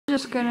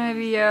Just gonna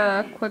be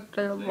a quick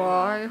little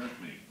vlog.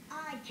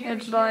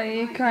 It's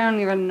like, I don't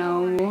even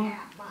know,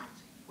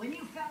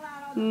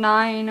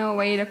 9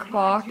 or 8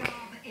 o'clock.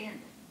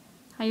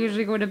 I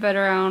usually go to bed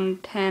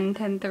around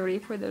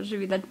 10:30 for those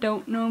of you that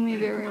don't know me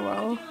very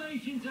well.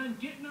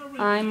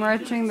 I'm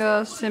watching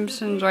The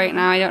Simpsons right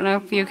now. I don't know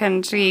if you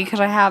can see because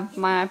I have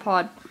my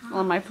iPod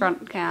on my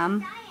front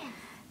cam.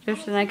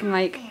 Just so I can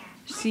like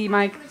see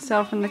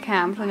myself in the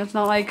cam. And it's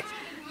not like,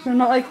 I'm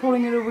not like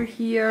holding it over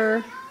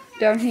here,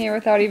 down here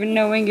without even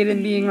knowing it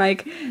and being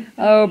like,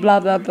 oh blah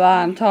blah blah,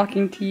 I'm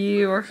talking to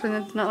you, or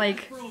something. It's not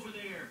like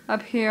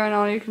up here and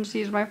all you can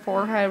see is my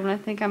forehead when I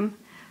think I'm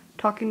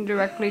talking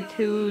directly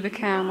to the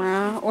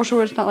camera. Also,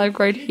 it's not like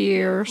right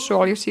here, so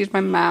all you see is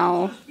my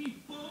mouth.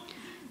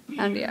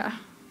 And yeah,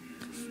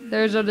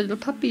 there's a little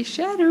puppy,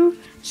 Shadow.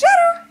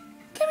 Shadow,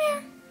 come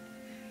here.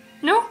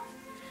 No?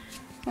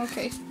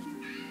 Okay.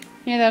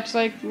 Yeah, that's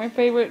like my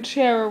favorite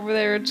chair over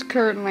there. It's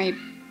currently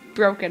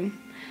broken,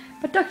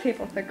 but duct tape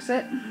will fix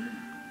it.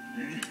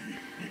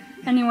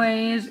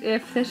 Anyways,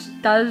 if this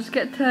does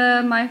get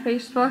to my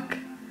Facebook,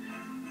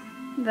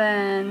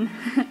 then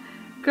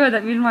good,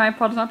 that means my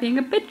iPod's not being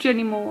a bitch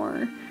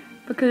anymore.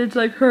 Because it's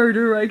like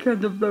harder, I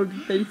can't upload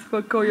to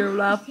Facebook or your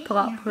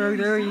laptop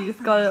harder, you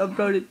just gotta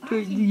upload it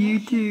to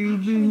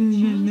YouTube.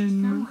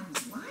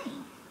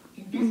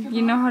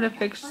 You know how to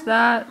fix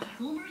that?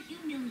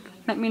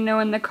 Let me know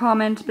in the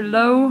comments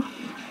below.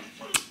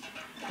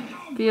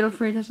 Feel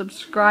free to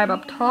subscribe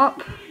up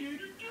top.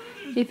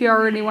 If you're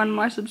already one of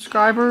my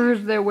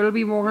subscribers, there will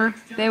be more.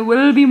 There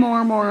will be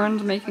more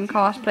morons making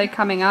cosplay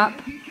coming up.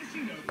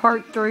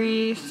 Part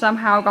 3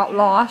 somehow got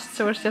lost,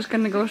 so it's just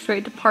gonna go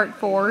straight to part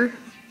 4.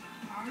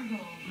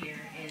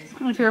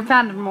 If you're a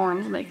fan of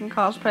morons making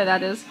cosplay,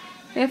 that is.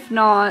 If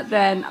not,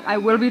 then I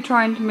will be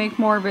trying to make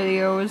more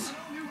videos.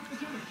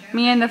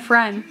 Me and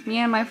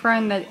my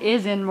friend that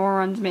is in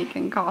morons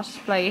making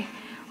cosplay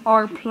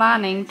are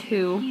planning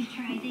to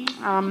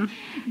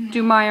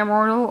do my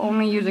immortal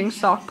only using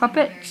sock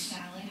puppets.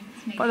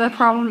 But the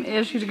problem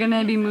is she's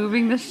gonna be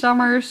moving this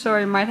summer, so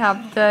I might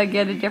have to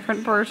get a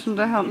different person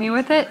to help me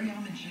with it.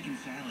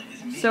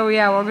 So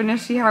yeah, we're gonna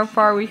see how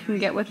far we can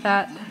get with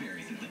that.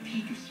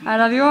 I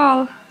love you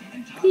all.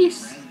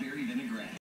 Peace.